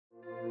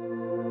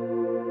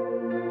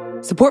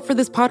Support for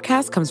this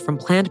podcast comes from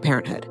Planned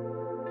Parenthood.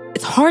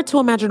 It's hard to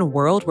imagine a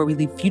world where we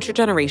leave future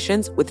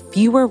generations with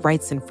fewer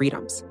rights and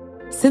freedoms.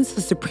 Since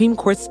the Supreme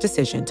Court's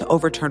decision to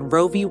overturn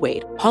Roe v.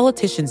 Wade,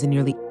 politicians in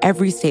nearly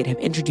every state have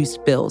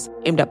introduced bills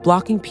aimed at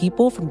blocking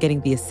people from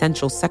getting the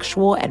essential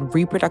sexual and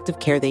reproductive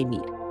care they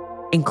need,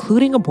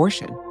 including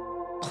abortion.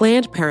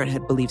 Planned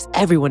Parenthood believes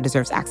everyone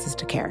deserves access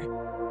to care.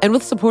 And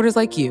with supporters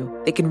like you,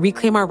 they can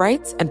reclaim our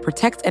rights and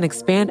protect and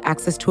expand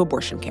access to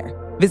abortion care.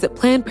 Visit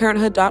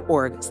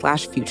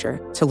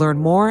PlannedParenthood.org/future to learn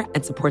more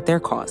and support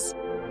their cause.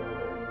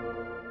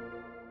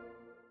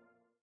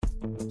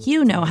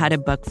 You know how to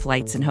book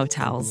flights and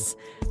hotels.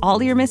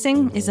 All you're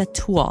missing is a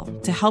tool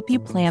to help you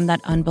plan that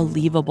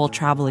unbelievable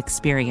travel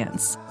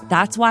experience.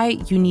 That's why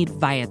you need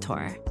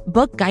Viator.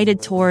 Book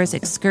guided tours,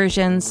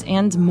 excursions,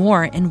 and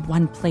more in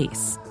one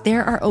place.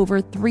 There are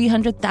over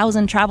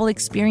 300,000 travel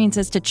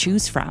experiences to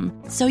choose from,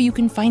 so you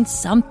can find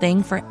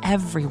something for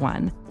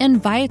everyone.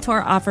 And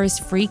Viator offers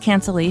free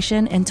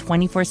cancellation and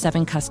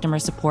 24/7 customer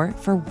support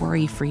for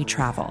worry-free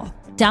travel.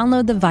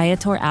 Download the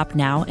Viator app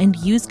now and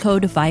use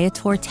code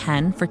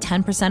Viator10 for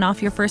 10%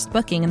 off your first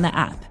booking in the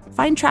app.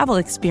 Find travel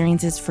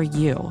experiences for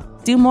you.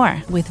 Do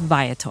more with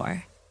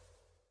Viator.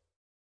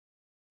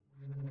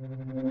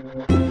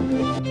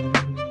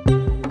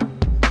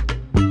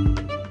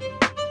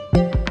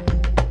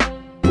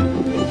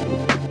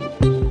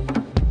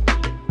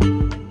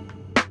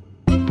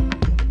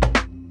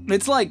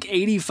 It's like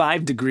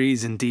 85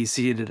 degrees in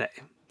DC today.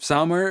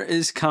 Summer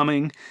is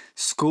coming,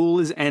 school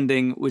is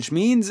ending, which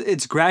means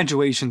it's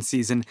graduation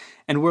season,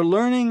 and we're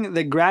learning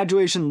that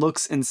graduation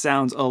looks and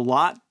sounds a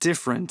lot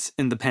different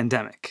in the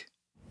pandemic.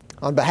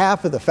 On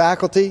behalf of the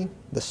faculty,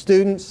 the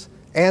students,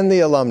 and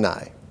the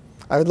alumni,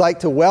 I would like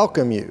to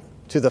welcome you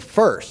to the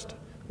first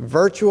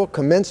virtual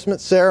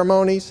commencement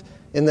ceremonies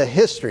in the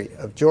history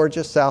of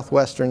Georgia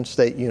Southwestern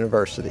State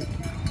University.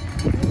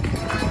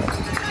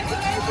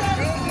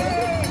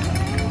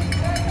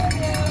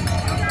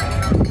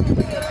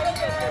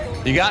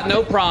 You got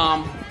no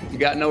prom, you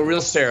got no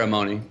real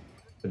ceremony,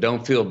 but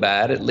don't feel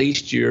bad. At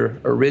least you're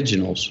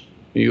originals.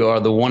 You are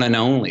the one and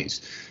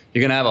onlys.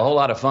 You're going to have a whole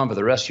lot of fun for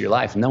the rest of your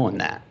life knowing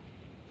that.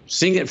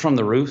 Sing it from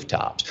the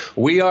rooftops.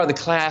 We are the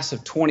class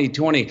of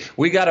 2020.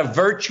 We got a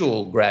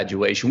virtual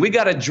graduation. We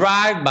got a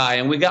drive-by,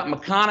 and we got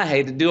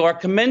McConaughey to do our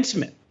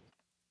commencement.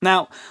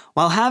 Now,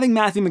 while having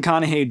Matthew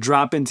McConaughey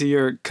drop into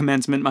your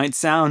commencement might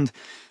sound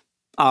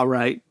all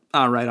right,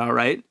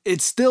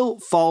 it still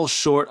falls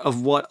short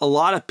of what a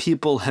lot of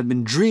people have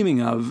been dreaming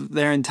of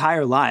their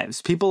entire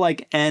lives. People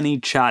like Annie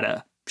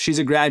Chada. She's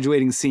a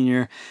graduating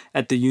senior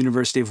at the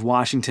University of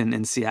Washington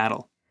in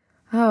Seattle.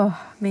 Oh,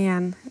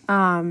 man.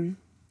 Honestly,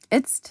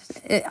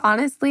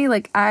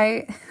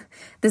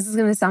 this is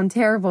going to sound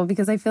terrible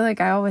because I feel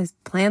like I always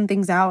plan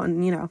things out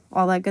and,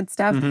 all that good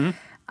stuff. Mm-hmm.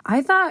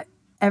 I thought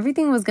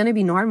everything was going to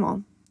be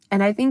normal.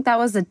 And I think that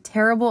was a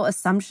terrible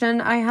assumption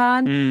I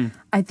had.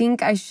 I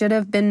think I should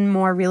have been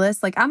more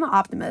realistic. I'm an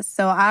optimist.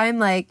 So I'm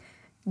like,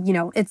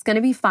 it's going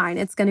to be fine.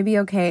 It's going to be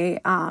okay.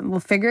 We'll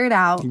figure it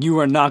out. You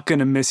are not going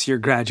to miss your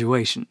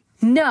graduation.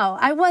 No,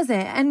 I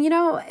wasn't. And,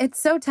 it's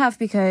so tough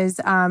because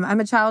I'm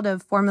a child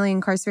of formerly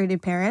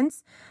incarcerated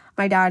parents.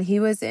 My dad, he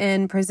was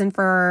in prison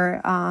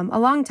for a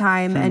long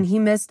time, and he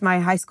missed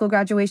my high school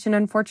graduation,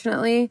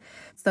 unfortunately.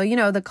 So,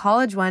 the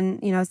college one,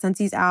 since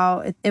he's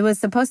out, it was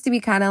supposed to be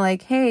kind of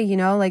like, hey,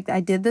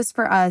 I did this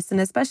for us. And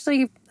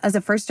especially as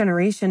a first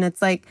generation,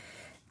 it's like,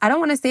 I don't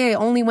want to say I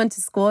only went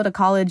to school to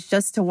college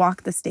just to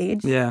walk the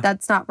stage. Yeah.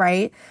 That's not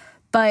right.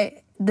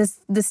 But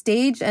the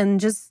stage and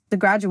just the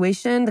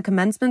graduation, the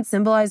commencement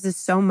symbolizes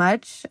so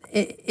much.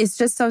 It's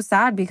just so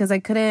sad because I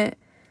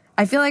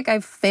feel like I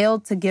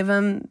failed to give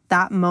them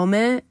that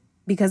moment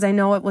because I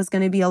know it was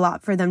going to be a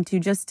lot for them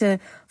too, just to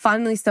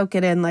finally soak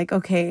it in. Like,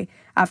 okay,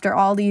 after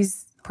all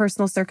these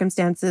personal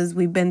circumstances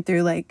we've been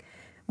through, like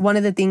one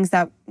of the things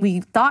that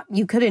we thought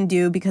you couldn't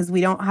do because we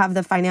don't have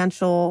the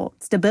financial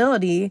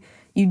stability,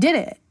 you did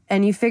it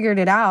and you figured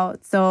it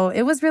out. So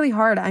it was really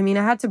hard. I mean,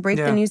 I had to break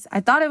the news.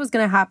 I thought it was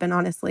going to happen,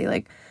 honestly.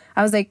 Like,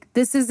 I was like,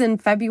 this is in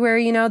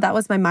February, that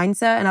was my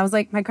mindset. And I was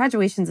like, my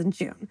graduation's in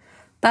June.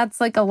 That's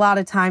like a lot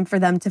of time for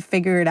them to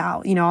figure it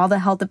out. All the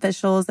health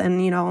officials and,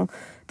 the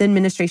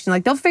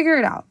administration, they'll figure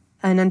it out.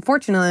 And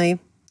unfortunately,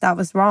 that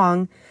was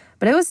wrong.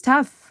 But it was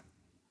tough.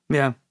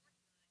 Yeah.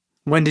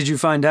 When did you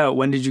find out?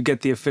 When did you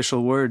get the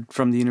official word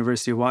from the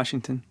University of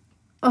Washington?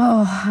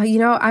 Oh,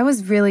 I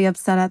was really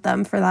upset at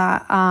them for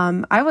that.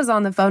 I was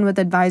on the phone with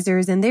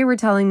advisors and they were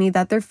telling me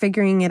that they're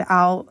figuring it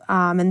out.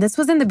 And this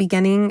was in the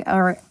beginning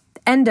or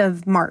end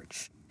of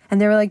March. And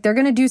they were like, they're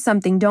going to do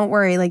something. Don't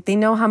worry. They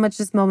know how much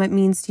this moment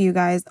means to you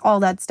guys, all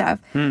that stuff.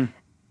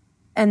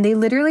 And they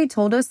literally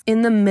told us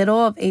in the middle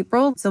of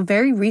April. So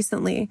very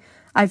recently,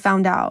 I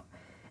found out.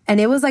 And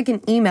it was like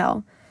an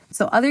email.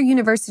 So other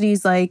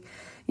universities like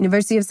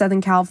University of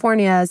Southern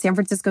California, San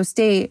Francisco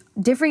State,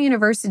 different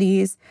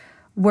universities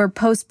were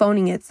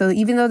postponing it. So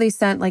even though they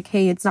sent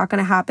hey, it's not going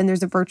to happen,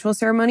 there's a virtual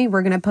ceremony,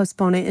 we're going to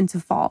postpone it into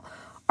fall.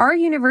 Our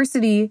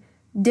university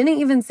didn't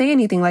even say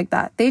anything like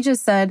that. They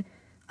just said,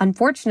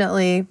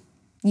 unfortunately,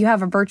 you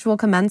have a virtual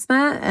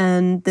commencement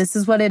and this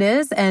is what it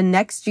is. And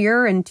next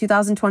year in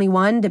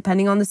 2021,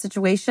 depending on the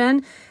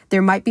situation,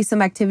 there might be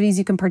some activities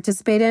you can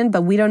participate in,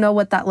 but we don't know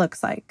what that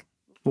looks like.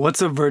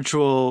 What's a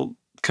virtual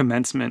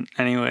commencement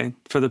anyway,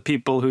 for the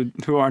people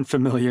who aren't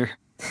familiar?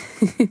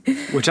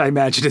 Which I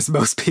imagine is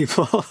most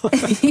people.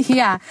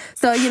 Yeah.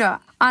 So,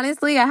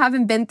 honestly, I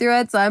haven't been through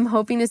it, so I'm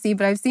hoping to see,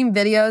 but I've seen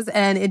videos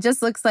and it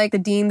just looks like the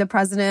dean, the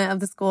president of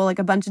the school, like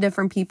a bunch of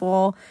different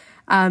people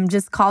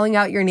just calling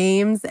out your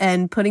names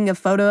and putting a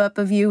photo up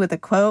of you with a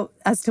quote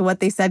as to what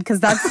they said, because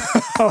that's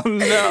oh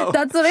no,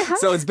 that's what I have.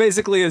 So it's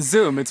basically a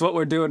Zoom. It's what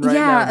we're doing right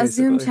now. Yeah, a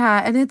Zoom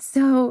chat, and it's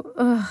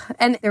so.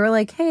 And they were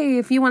like, "Hey,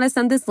 if you want to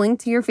send this link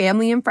to your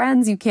family and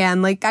friends, you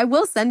can." Like, I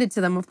will send it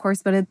to them, of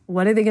course. But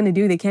what are they going to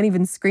do? They can't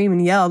even scream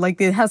and yell. Like,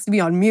 it has to be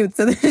on mute,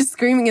 so they're just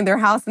screaming in their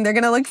house, and they're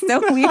going to look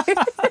so weird.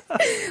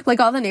 Like,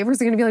 all the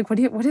neighbors are going to be like,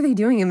 "What are they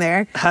doing in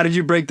there?" How did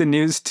you break the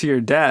news to your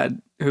dad,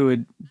 who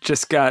had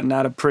just gotten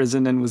out of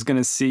prison and was going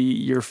to see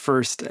your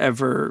first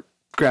ever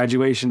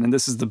graduation? And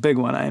this is the big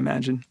one, I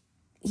imagine.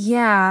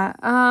 Yeah,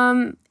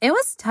 it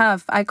was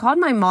tough. I called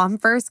my mom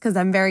first because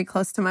I'm very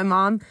close to my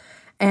mom.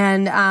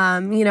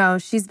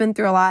 And, she's been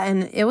through a lot.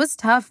 And it was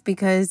tough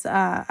because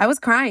I was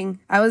crying.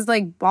 I was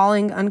like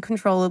bawling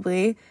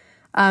uncontrollably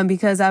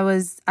because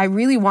I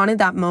really wanted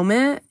that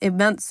moment. It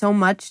meant so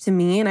much to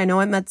me. And I know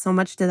it meant so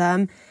much to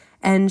them.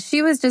 And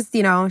she was just,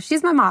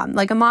 she's my mom.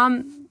 Like a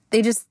mom,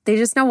 they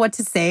just know what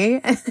to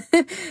say.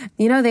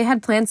 They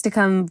had plans to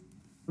come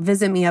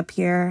visit me up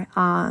here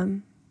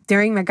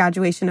during my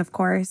graduation, of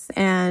course,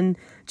 and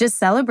just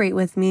celebrate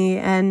with me.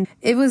 And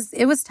it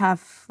was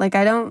tough. Like,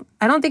 I don't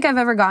think I've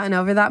ever gotten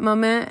over that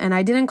moment. And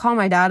I didn't call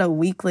my dad a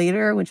week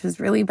later, which was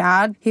really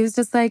bad. He was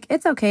just like,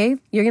 "It's okay.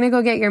 You're going to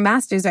go get your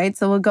master's, right?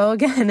 So we'll go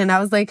again." And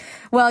I was like,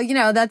 "Well,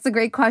 that's a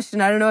great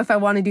question. I don't know if I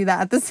want to do that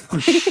at this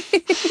point."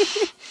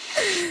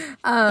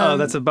 Oh,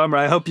 that's a bummer.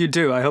 I hope you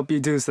do. I hope you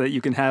do, so that you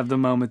can have the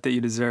moment that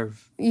you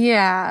deserve.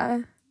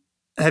 Yeah.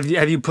 Have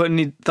you put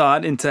any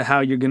thought into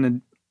how you're going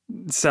to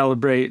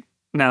celebrate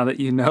now that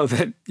you know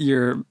that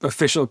your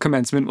official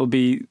commencement will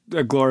be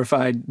a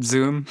glorified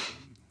Zoom?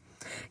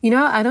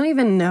 I don't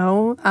even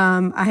know.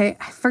 I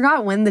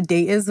forgot when the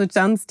date is, which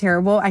sounds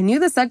terrible. I knew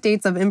the set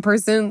dates of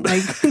in-person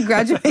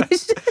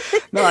graduation.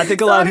 No, I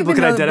think a lot of people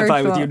can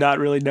identify with you not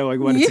really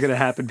knowing when it's going to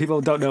happen. People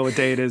don't know what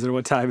day it is or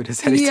what time it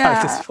is anytime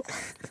at this point.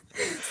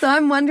 So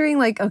I'm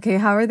wondering, okay,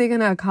 how are they going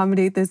to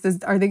accommodate this?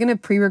 Are they going to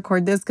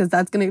pre-record this? Because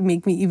that's going to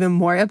make me even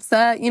more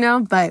upset,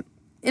 But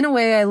in a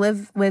way, I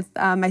live with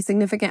my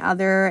significant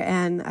other,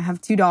 and I have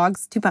 2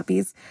 dogs, 2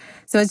 puppies.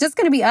 So it's just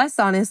going to be us,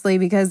 honestly,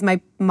 because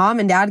my mom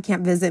and dad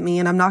can't visit me,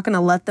 and I'm not going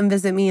to let them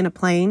visit me in a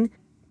plane.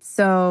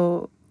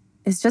 So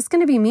it's just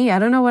going to be me. I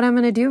don't know what I'm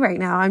going to do right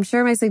now. I'm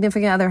sure my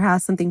significant other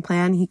has something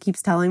planned. He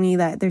keeps telling me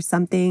that there's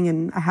something,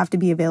 and I have to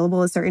be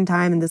available a certain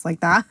time and this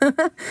like that.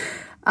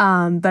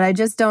 But I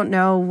just don't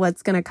know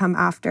what's going to come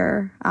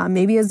after.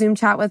 Maybe a Zoom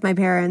chat with my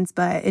parents,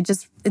 but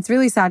it's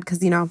really sad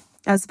because,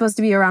 I was supposed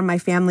to be around my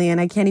family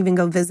and I can't even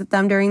go visit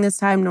them during this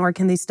time, nor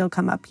can they still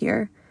come up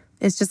here.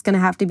 It's just going to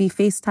have to be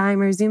FaceTime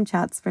or Zoom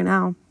chats for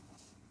now.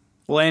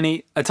 Well,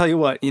 Annie, I tell you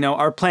what,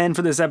 our plan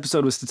for this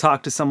episode was to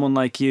talk to someone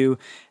like you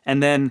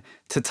and then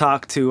to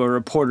talk to a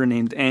reporter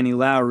named Annie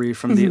Lowrey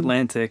from The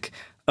Atlantic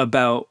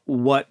about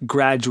what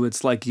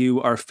graduates like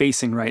you are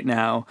facing right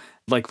now,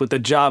 like with the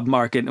job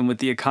market and with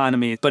the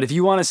economy. But if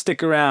you want to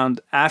stick around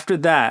after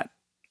that,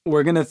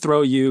 we're going to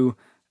throw you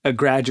a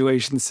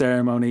graduation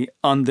ceremony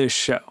on this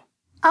show.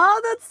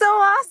 Oh, that's so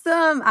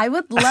awesome. I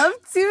would love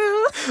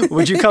to.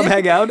 Would you come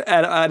hang out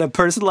at a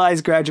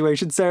personalized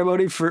graduation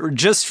ceremony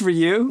just for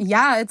you?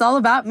 Yeah, it's all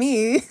about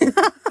me. Just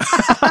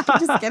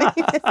kidding.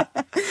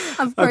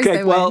 Of course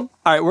I would. All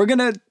right, we're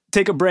going to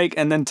take a break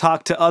and then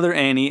talk to other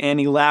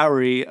Annie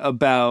Lowrey,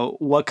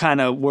 about what kind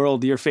of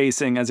world you're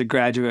facing as a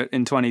graduate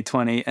in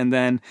 2020. And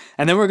then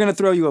we're going to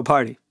throw you a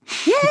party.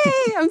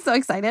 Yay! I'm so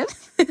excited.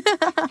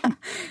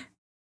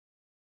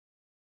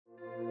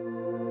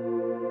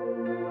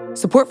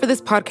 Support for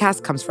this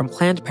podcast comes from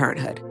Planned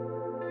Parenthood.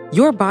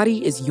 Your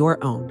body is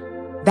your own.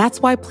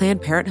 That's why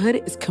Planned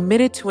Parenthood is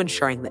committed to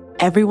ensuring that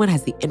everyone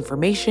has the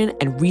information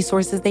and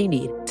resources they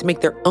need to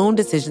make their own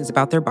decisions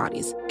about their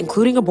bodies,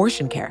 including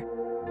abortion care.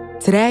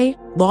 Today,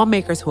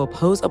 lawmakers who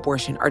oppose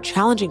abortion are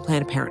challenging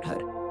Planned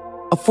Parenthood.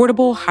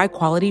 Affordable,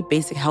 high-quality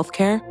basic health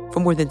care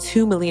for more than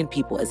 2 million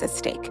people is at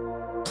stake.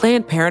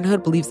 Planned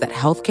Parenthood believes that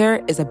health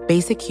care is a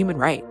basic human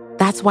right.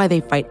 That's why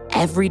they fight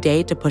every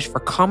day to push for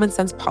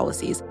common-sense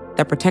policies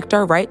that protect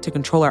our right to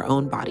control our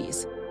own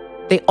bodies.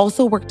 They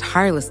also work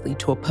tirelessly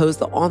to oppose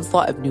the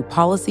onslaught of new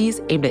policies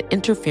aimed at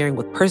interfering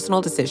with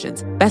personal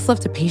decisions best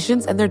left to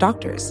patients and their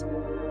doctors.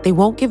 They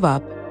won't give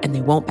up, and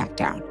they won't back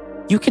down.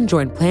 You can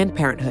join Planned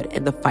Parenthood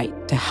in the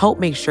fight to help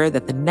make sure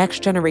that the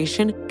next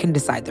generation can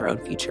decide their own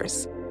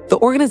futures. The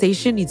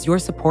organization needs your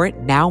support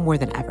now more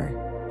than ever.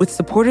 With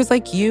supporters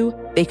like you,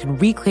 they can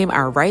reclaim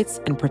our rights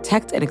and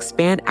protect and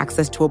expand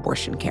access to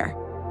abortion care.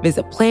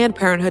 Visit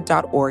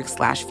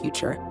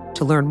PlannedParenthood.org/future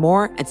to learn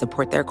more and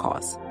support their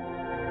cause.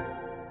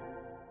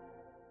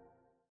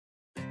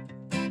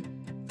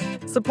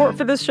 Support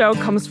for this show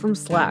comes from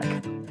Slack.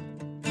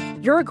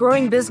 You're a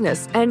growing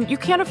business, and you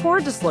can't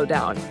afford to slow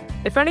down.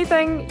 If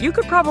anything, you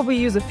could probably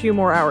use a few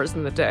more hours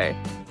in the day.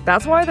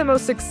 That's why the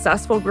most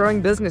successful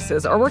growing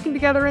businesses are working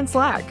together in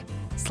Slack.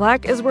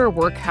 Slack is where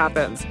work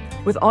happens,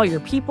 with all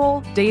your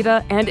people,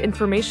 data, and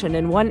information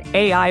in one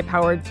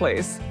AI-powered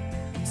place.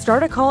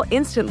 Start a call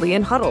instantly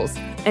in huddles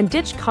and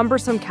ditch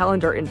cumbersome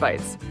calendar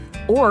invites.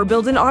 Or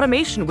build an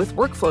automation with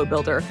Workflow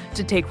Builder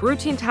to take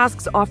routine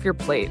tasks off your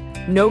plate.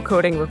 No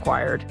coding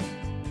required.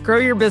 Grow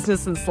your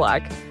business in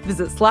Slack.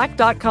 Visit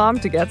slack.com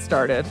to get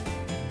started.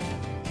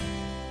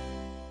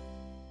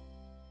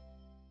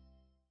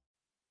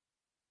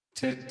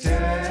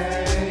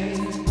 Today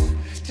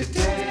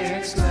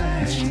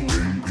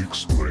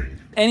Explain.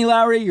 Annie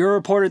Lowrey, you're a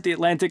reporter at The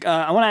Atlantic.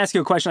 I want to ask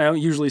you a question I don't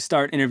usually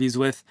start interviews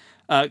with.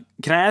 Can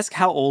I ask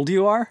how old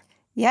you are?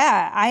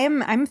 Yeah,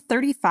 I'm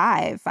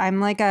 35. I'm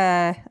like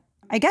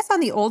I guess on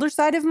the older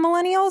side of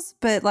millennials,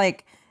 but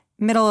like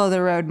middle of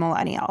the road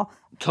millennial.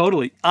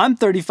 Totally. I'm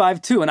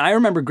 35 too, and I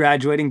remember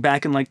graduating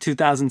back in like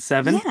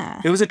 2007.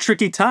 Yeah. It was a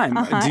tricky time.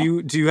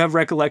 Uh-huh. Do you have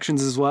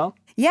recollections as well?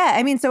 Yeah,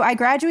 I mean, so I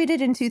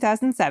graduated in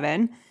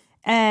 2007.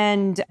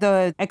 And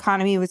the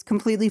economy was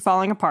completely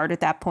falling apart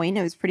at that point.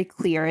 It was pretty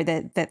clear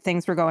that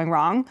things were going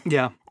wrong.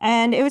 Yeah.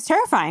 And it was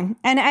terrifying.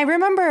 And I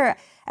remember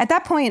at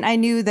that point, I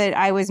knew that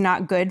I was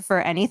not good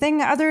for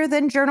anything other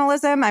than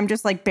journalism. I'm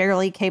just like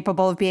barely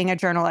capable of being a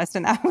journalist.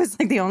 And that was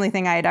like the only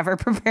thing I had ever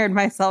prepared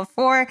myself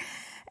for.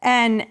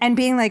 And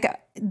being like,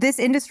 this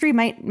industry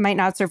might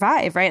not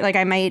survive, right? Like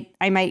I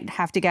might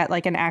have to get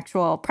like an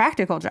actual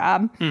practical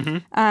job. Mm-hmm.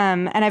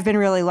 And I've been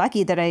really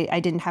lucky that I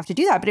didn't have to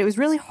do that. But it was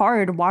really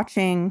hard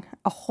watching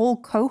a whole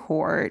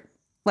cohort,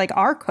 like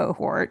our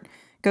cohort,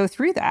 go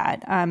through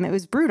that. It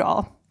was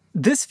brutal.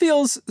 This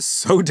feels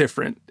so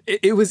different.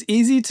 It was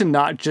easy to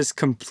not just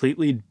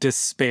completely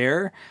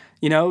despair,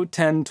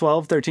 10,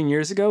 12, 13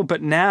 years ago.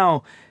 But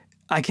now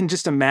I can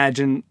just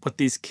imagine what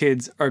these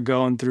kids are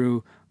going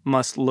through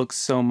must look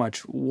so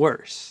much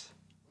worse.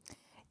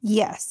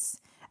 Yes.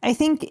 I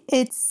think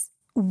it's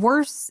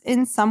worse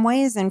in some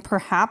ways and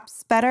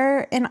perhaps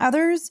better in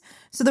others.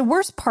 So the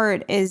worst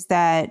part is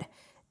that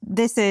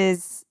this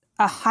is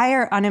a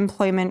higher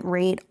unemployment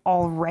rate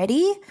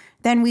already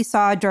than we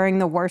saw during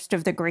the worst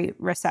of the Great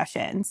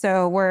Recession.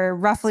 So we're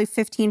roughly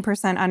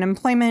 15%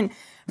 unemployment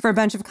for a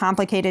bunch of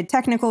complicated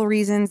technical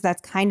reasons.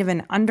 That's kind of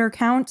an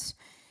undercount.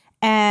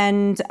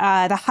 And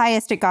the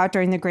highest it got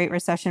during the Great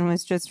Recession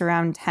was just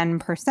around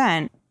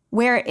 10%.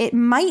 Where it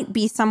might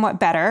be somewhat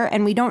better,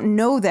 and we don't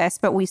know this,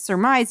 but we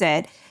surmise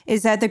it,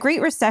 is that the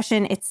Great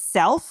Recession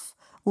itself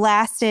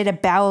lasted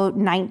about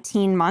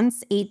 19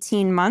 months,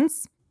 18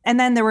 months. And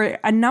then there were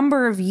a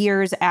number of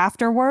years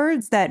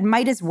afterwards that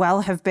might as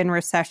well have been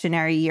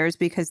recessionary years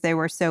because they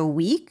were so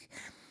weak.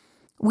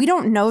 We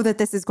don't know that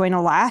this is going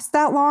to last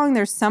that long.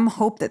 There's some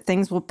hope that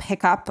things will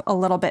pick up a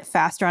little bit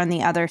faster on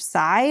the other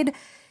side.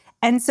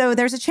 And so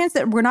there's a chance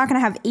that we're not going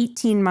to have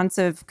 18 months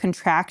of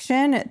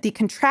contraction. The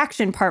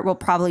contraction part will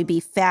probably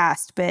be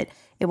fast, but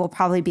it will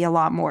probably be a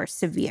lot more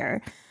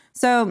severe.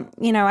 So,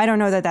 I don't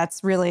know that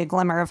that's really a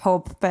glimmer of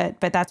hope, but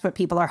that's what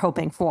people are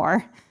hoping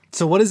for.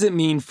 So what does it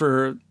mean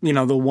for,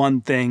 the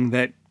one thing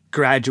that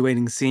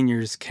graduating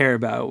seniors care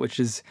about, which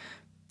is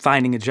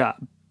finding a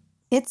job?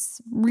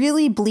 It's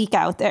really bleak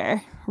out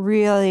there.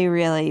 Really,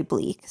 really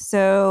bleak.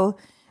 So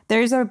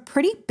there's a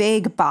pretty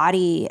big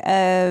body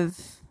of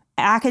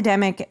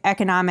academic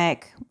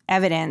economic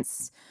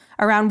evidence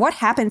around what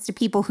happens to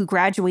people who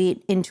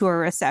graduate into a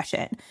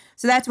recession.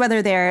 So that's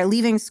whether they're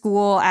leaving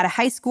school out of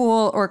high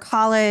school or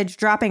college,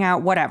 dropping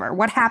out, whatever.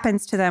 What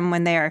happens to them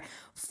when they're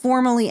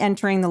formally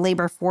entering the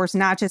labor force,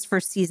 not just for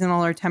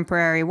seasonal or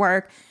temporary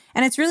work.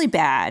 And it's really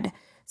bad.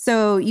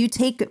 So you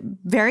take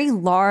very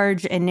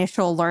large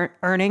initial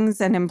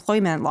earnings and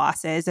employment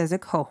losses as a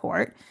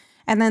cohort,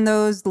 and then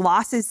those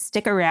losses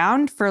stick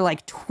around for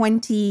like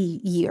 20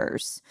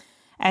 years.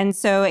 And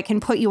so it can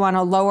put you on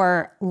a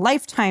lower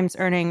lifetime's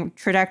earning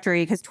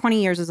trajectory because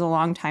 20 years is a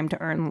long time to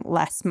earn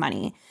less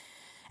money.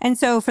 And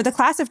so for the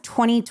class of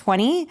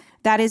 2020,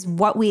 that is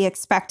what we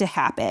expect to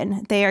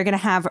happen. They are going to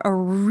have a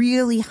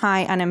really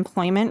high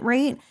unemployment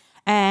rate,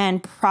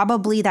 and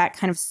probably that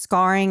kind of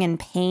scarring and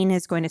pain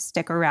is going to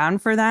stick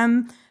around for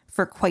them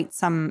for quite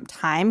some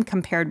time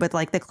compared with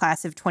like the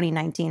class of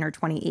 2019 or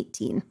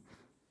 2018.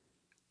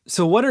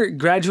 So what are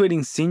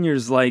graduating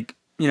seniors like,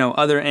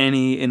 other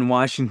Annie in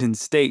Washington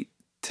State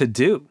to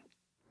do?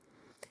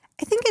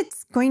 I think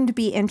it's going to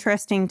be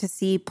interesting to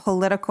see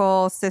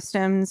political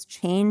systems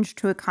change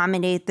to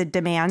accommodate the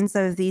demands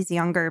of these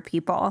younger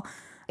people.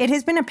 It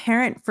has been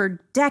apparent for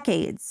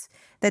decades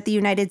that the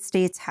United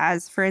States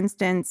has, for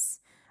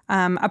instance,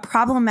 a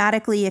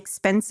problematically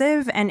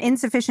expensive and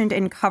insufficient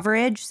in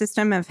coverage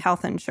system of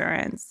health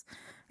insurance.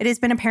 It has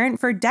been apparent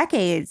for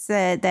decades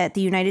that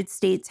the United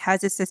States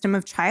has a system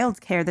of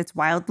childcare that's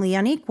wildly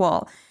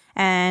unequal,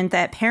 and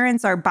that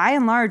parents are by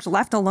and large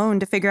left alone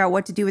to figure out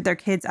what to do with their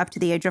kids up to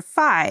the age of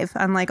 5,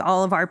 unlike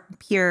all of our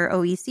peer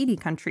OECD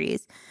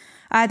countries.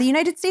 The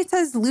United States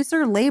has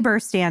looser labor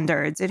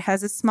standards. It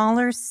has a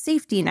smaller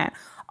safety net.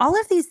 all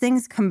of these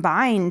things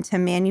combine to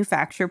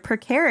manufacture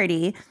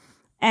precarity.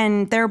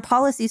 And there are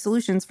policy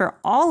solutions for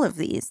all of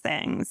these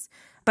things.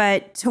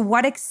 But to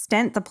what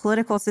extent the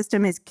political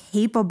system is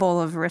capable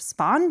of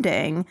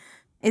responding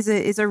is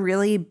a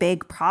really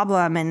big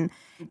problem. And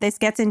this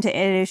gets into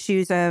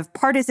issues of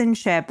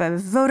partisanship, of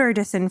voter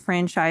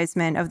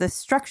disenfranchisement, of the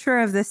structure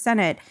of the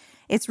Senate.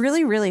 It's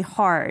really, really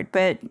hard.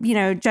 But,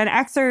 Gen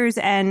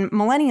Xers and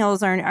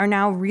millennials are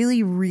now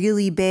really,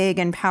 really big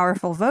and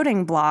powerful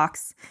voting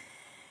blocs.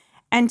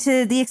 And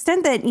to the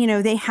extent that,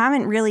 they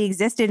haven't really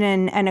existed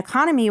in an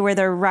economy where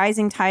the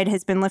rising tide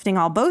has been lifting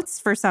all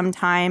boats for some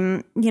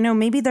time,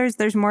 maybe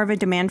there's more of a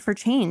demand for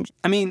change.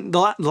 I mean,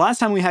 the last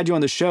time we had you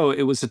on the show,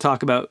 it was to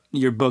talk about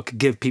your book,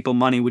 Give People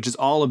Money, which is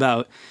all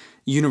about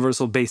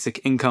universal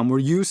basic income. Were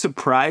you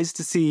surprised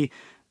to see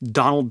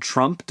Donald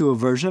Trump do a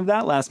version of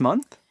that last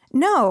month?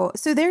 No.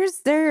 So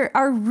there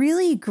are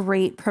really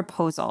great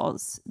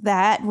proposals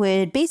that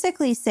would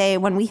basically say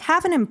when we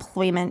have an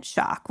employment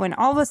shock, when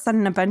all of a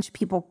sudden a bunch of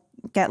people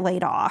get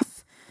laid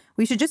off,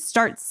 we should just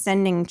start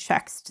sending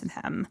checks to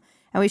them.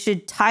 And we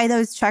should tie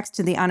those checks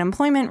to the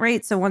unemployment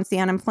rate. So once the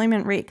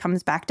unemployment rate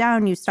comes back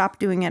down, you stop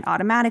doing it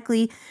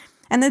automatically.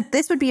 And that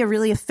this would be a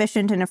really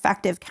efficient and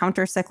effective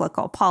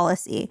countercyclical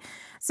policy.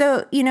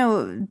 So,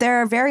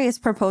 there are various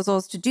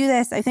proposals to do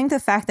this. I think the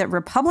fact that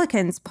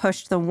Republicans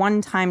pushed the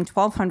one-time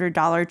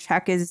 $1,200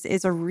 check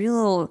is a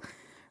real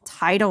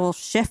tidal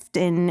shift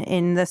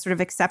in the sort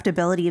of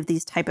acceptability of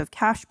these type of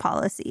cash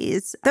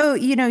policies. Though,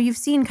 you've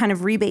seen kind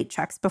of rebate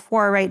checks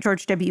before, right?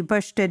 George W.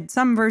 Bush did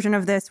some version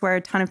of this where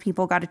a ton of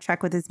people got a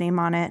check with his name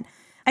on it.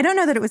 I don't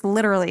know that it was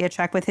literally a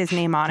check with his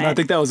name on it. I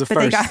think that was a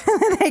first.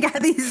 They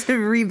got these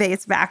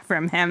rebates back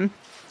from him.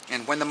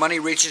 And when the money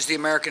reaches the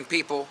American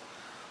people,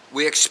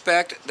 we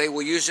expect they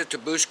will use it to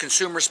boost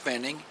consumer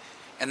spending,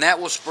 and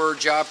that will spur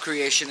job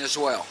creation as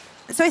well.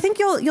 So I think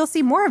you'll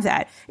see more of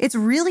that. It's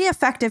really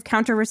effective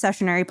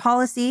counter-recessionary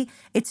policy.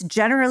 It's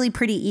generally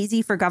pretty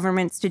easy for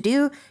governments to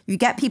do. You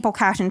get people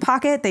cash in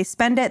pocket, they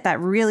spend it. That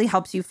really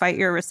helps you fight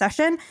your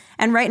recession.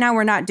 And right now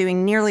we're not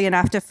doing nearly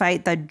enough to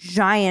fight the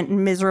giant,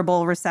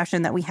 miserable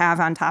recession that we have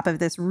on top of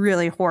this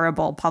really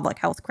horrible public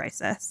health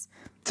crisis.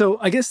 So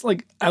I guess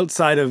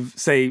outside of,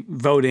 say,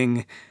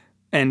 voting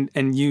and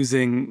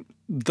using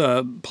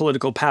the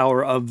political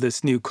power of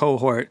this new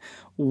cohort,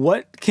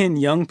 what can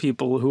young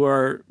people who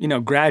are,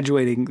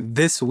 graduating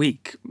this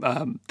week,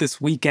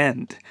 this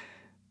weekend,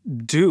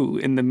 do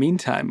in the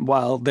meantime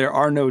while there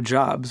are no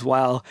jobs,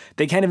 while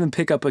they can't even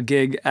pick up a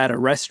gig at a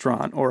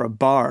restaurant or a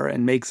bar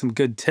and make some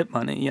good tip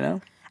money,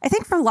 I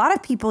think for a lot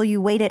of people,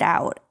 you wait it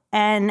out.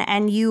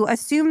 And you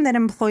assume that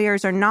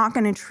employers are not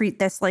going to treat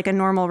this like a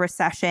normal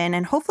recession.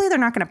 And hopefully they're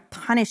not going to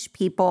punish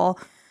people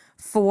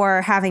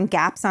for having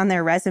gaps on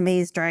their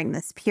resumes during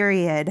this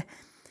period.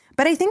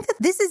 But I think that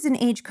this is an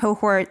age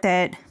cohort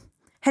that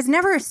has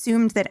never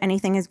assumed that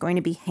anything is going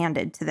to be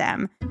handed to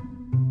them.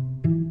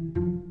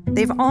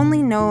 They've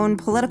only known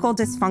political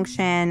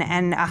dysfunction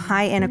and a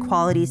high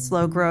inequality,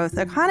 slow growth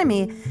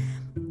economy.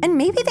 And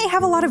maybe they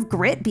have a lot of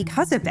grit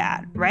because of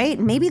that, right?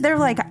 Maybe they're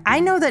like, I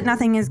know that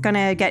nothing is going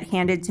to get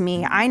handed to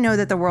me. I know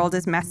that the world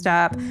is messed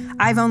up.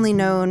 I've only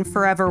known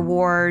forever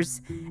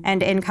wars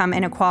and income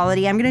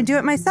inequality. I'm going to do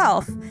it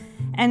myself.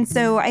 And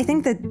so I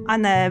think that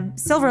on the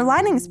silver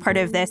linings part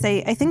of this,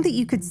 I think that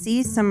you could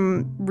see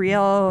some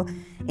real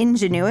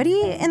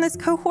ingenuity in this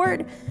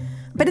cohort.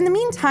 But in the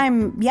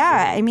meantime,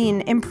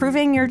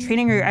 improving your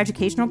training or your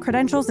educational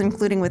credentials,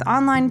 including with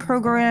online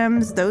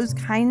programs, those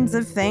kinds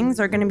of things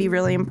are going to be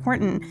really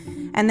important.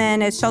 And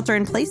then as shelter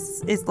in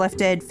place is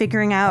lifted,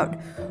 figuring out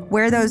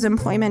where those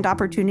employment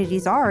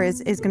opportunities are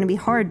is going to be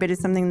hard, but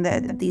it's something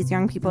that these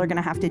young people are going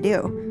to have to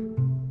do.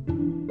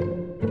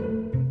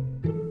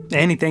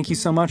 Annie, thank you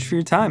so much for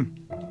your time.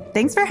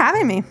 Thanks for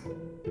having me.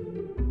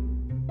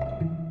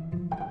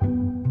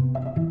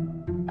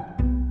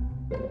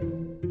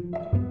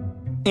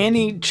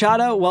 Annie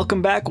Chadha,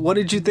 welcome back. What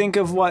did you think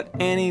of what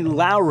Annie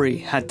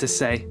Lowrey had to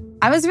say?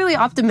 I was really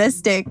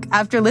optimistic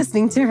after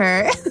listening to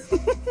her.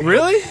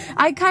 Really?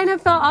 I kind of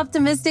felt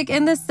optimistic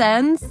in the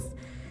sense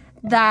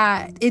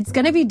that it's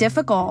going to be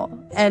difficult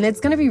and it's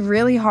going to be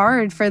really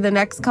hard for the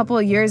next couple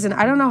of years. And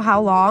I don't know how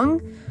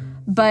long,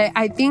 but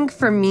I think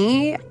for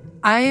me,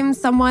 I am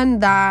someone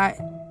that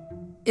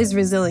is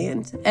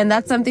resilient. And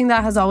that's something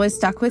that has always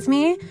stuck with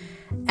me.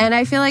 And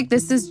I feel like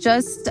this is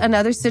just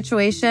another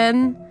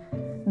situation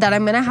that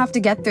I'm going to have to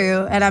get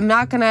through. And I'm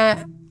not going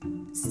to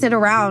sit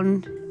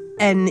around.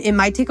 And it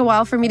might take a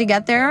while for me to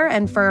get there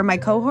and for my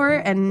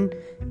cohort and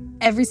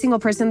every single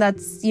person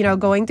that's,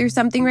 going through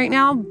something right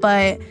now.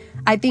 But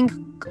I think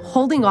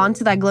holding on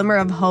to that glimmer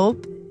of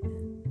hope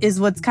is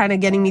what's kind of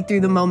getting me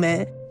through the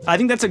moment. I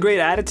think that's a great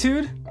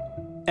attitude.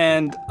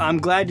 And I'm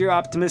glad you're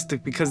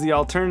optimistic because the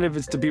alternative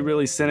is to be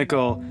really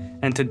cynical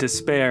and to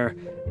despair.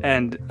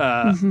 And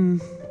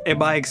in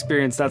my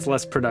experience, that's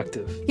less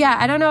productive. Yeah,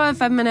 I don't know if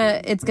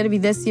it's going to be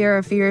this year or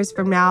a few years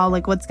from now,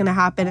 what's going to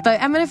happen.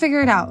 But I'm going to figure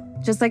it out,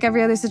 just like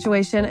every other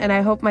situation. And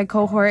I hope my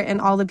cohort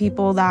and all the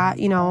people that,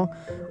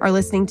 are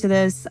listening to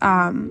this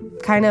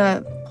kind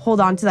of hold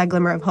on to that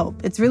glimmer of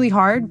hope. It's really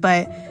hard,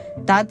 but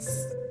that's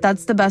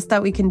the best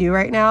that we can do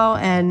right now.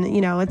 And, you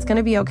know, it's going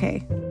to be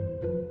okay.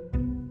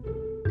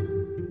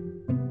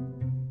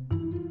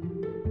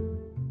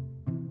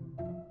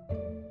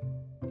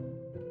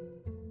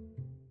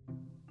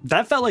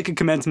 That felt like a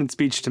commencement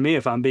speech to me,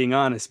 if I'm being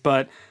honest,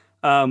 but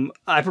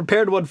I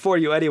prepared one for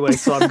you anyway,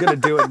 so I'm going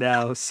to do it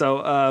now.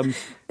 So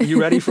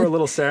you ready for a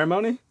little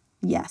ceremony?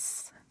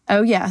 Yes.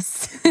 Oh,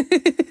 yes.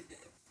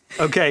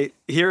 Okay,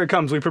 here it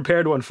comes. We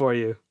prepared one for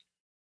you.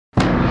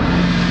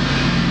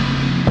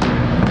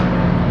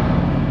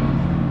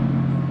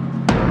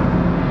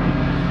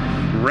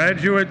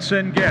 Graduates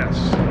and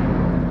guests,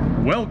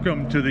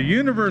 welcome to the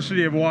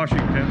University of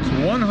Washington's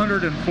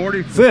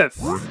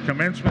 145th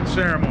commencement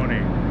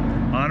ceremony,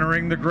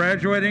 honoring the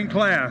graduating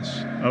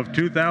class of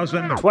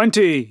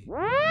 2020.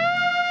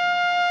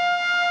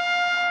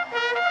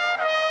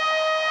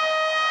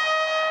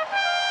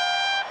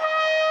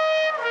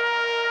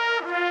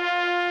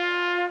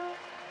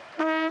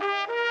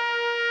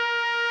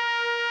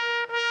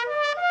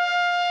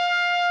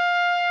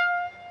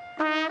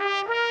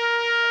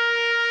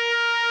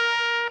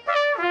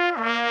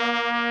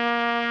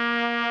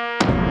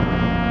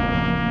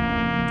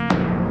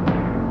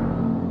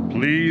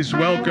 Please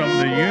welcome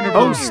the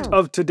host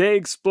of Today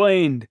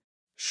Explained,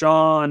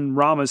 Sean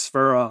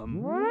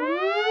Ramaswamy.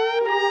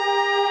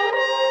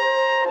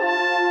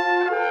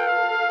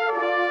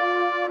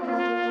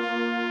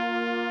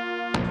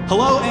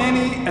 Hello,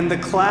 Annie and the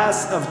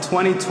class of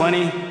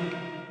 2020.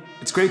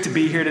 It's great to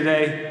be here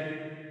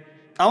today.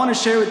 I want to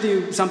share with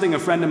you something a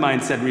friend of mine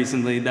said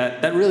recently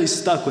that really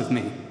stuck with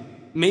me.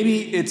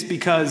 Maybe it's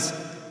because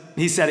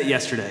he said it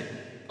yesterday.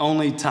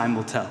 Only time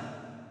will tell.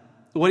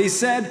 What he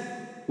said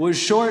was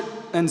short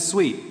and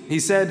sweet. He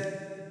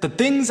said, "The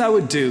things I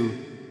would do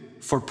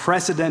for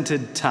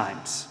precedented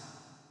times."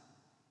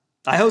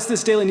 I host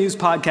this daily news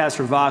podcast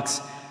for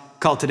Vox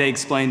called Today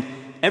Explained.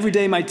 Every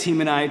day, my team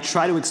and I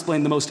try to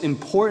explain the most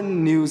important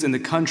news in the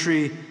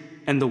country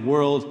and the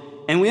world,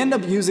 and we end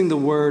up using the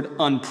word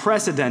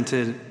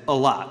unprecedented a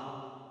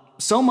lot.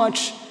 So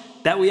much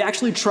that we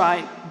actually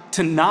try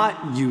to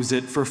not use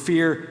it for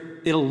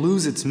fear it'll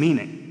lose its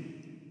meaning.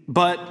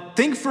 But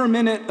think for a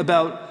minute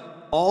about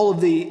all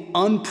of the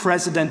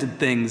unprecedented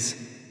things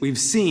we've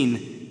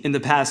seen in the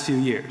past few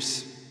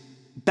years.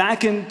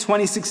 Back in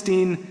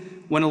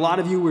 2016, when a lot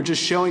of you were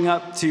just showing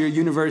up to your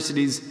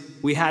universities,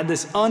 we had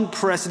this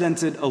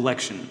unprecedented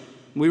election.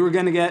 We were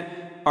going to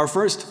get our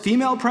first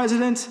female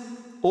president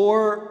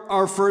or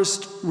our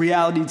first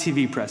reality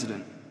TV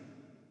president.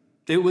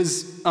 It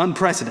was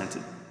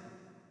unprecedented.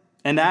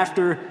 And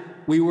after,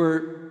 we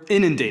were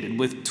inundated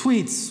with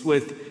tweets,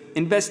 with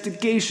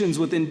investigations,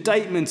 with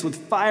indictments,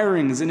 with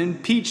firings, an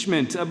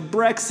impeachment, a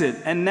Brexit,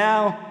 and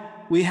now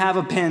we have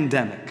a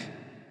pandemic.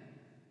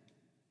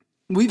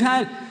 We've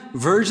had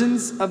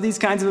versions of these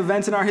kinds of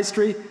events in our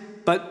history,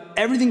 but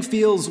everything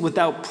feels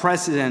without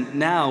precedent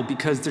now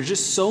because there's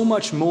just so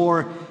much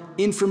more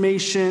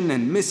information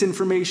and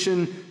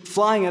misinformation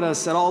flying at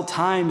us at all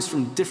times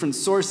from different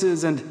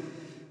sources, and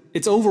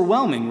it's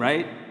overwhelming,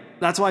 right?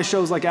 That's why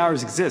shows like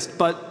ours exist,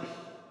 but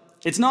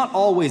it's not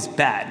always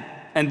bad,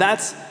 and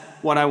that's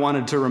what I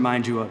wanted to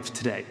remind you of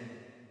today.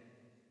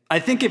 I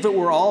think if it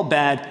were all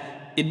bad,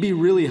 it'd be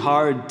really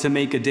hard to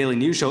make a daily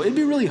news show. It'd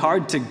be really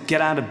hard to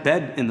get out of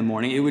bed in the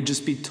morning. It would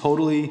just be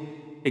totally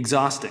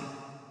exhausting.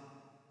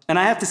 And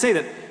I have to say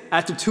that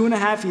after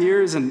 2.5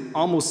 years and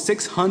almost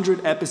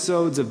 600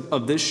 episodes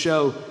of this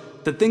show,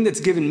 the thing that's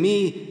given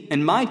me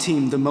and my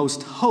team the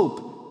most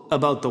hope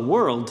about the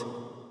world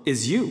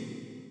is you.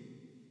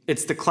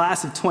 It's the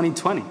class of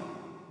 2020.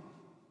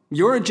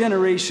 You're a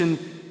generation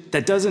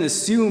that doesn't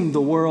assume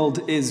the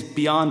world is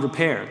beyond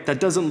repair,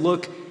 that doesn't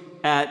look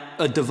at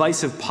a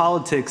divisive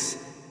politics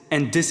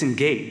and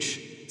disengage.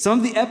 Some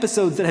of the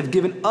episodes that have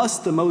given us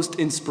the most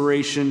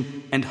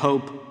inspiration and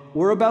hope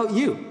were about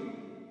you.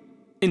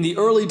 In the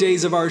early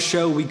days of our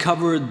show, we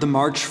covered the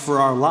March for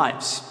Our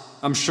Lives.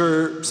 I'm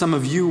sure some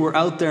of you were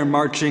out there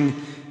marching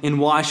in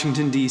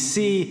Washington,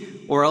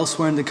 D.C., or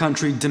elsewhere in the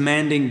country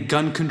demanding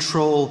gun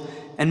control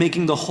and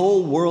making the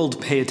whole world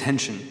pay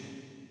attention.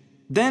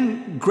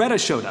 Then Greta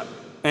showed up.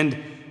 And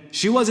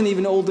she wasn't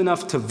even old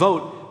enough to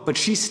vote, but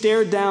she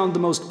stared down the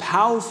most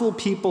powerful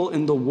people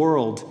in the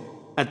world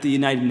at the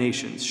United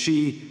Nations.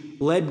 She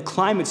led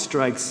climate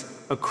strikes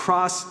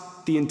across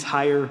the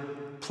entire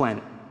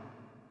planet.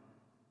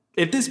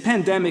 If this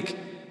pandemic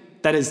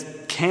that has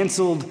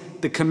canceled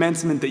the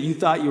commencement that you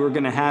thought you were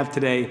going to have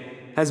today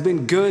has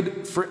been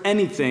good for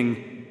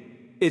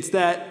anything, it's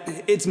that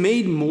it's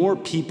made more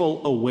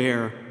people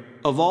aware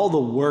of all the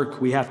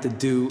work we have to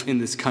do in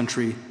this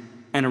country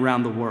and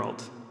around the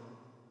world.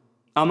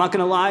 I'm not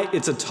gonna lie,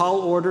 it's a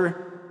tall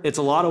order, it's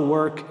a lot of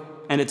work,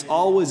 and it's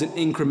always an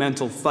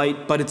incremental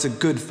fight, but it's a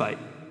good fight.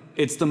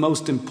 It's the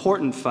most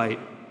important fight,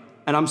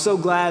 and I'm so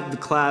glad the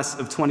class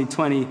of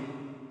 2020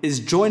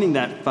 is joining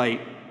that fight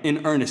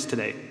in earnest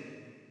today.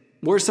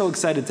 We're so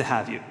excited to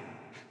have you.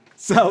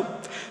 So,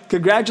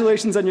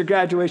 congratulations on your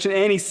graduation,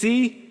 Annie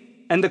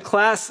C. and the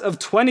class of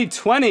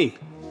 2020.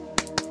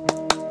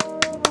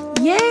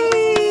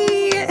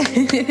 Yay!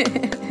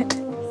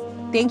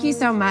 Thank you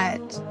so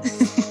much.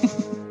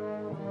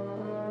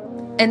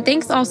 And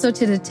thanks also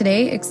to the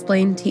Today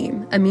Explained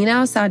team, Amina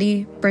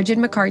Al-Sadi, Bridget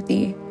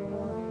McCarthy,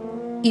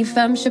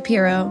 Ifem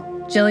Shapiro,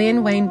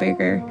 Jillian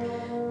Weinberger,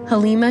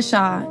 Halima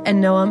Shah,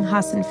 and Noam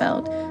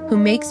Hassenfeld, who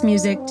makes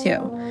music too.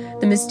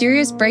 The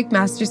mysterious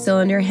Breakmaster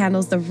Cylinder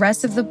handles the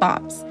rest of the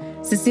bops.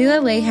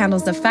 Cecilia Lay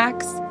handles the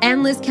facts,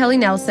 and Liz Kelly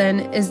Nelson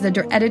is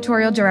the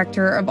editorial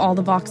director of all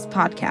the Vox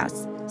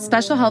podcasts.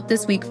 Special help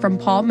this week from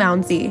Paul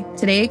Mounsey.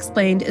 Today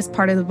Explained is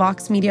part of the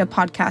Vox Media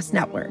Podcast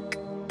Network.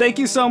 Thank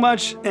you so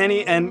much,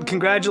 Annie, and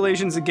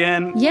congratulations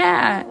again.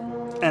 Yeah.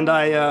 And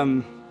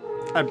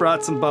I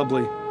brought some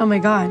bubbly. Oh my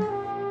God.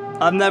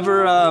 I've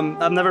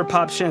never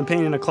popped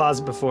champagne in a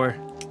closet before.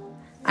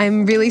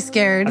 I'm really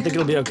scared. I think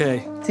it'll be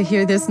okay. To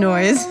hear this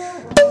noise.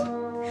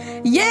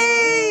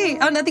 Yay!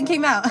 Oh, nothing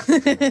came out.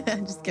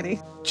 Just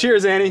kidding.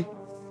 Cheers, Annie.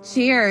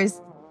 Cheers.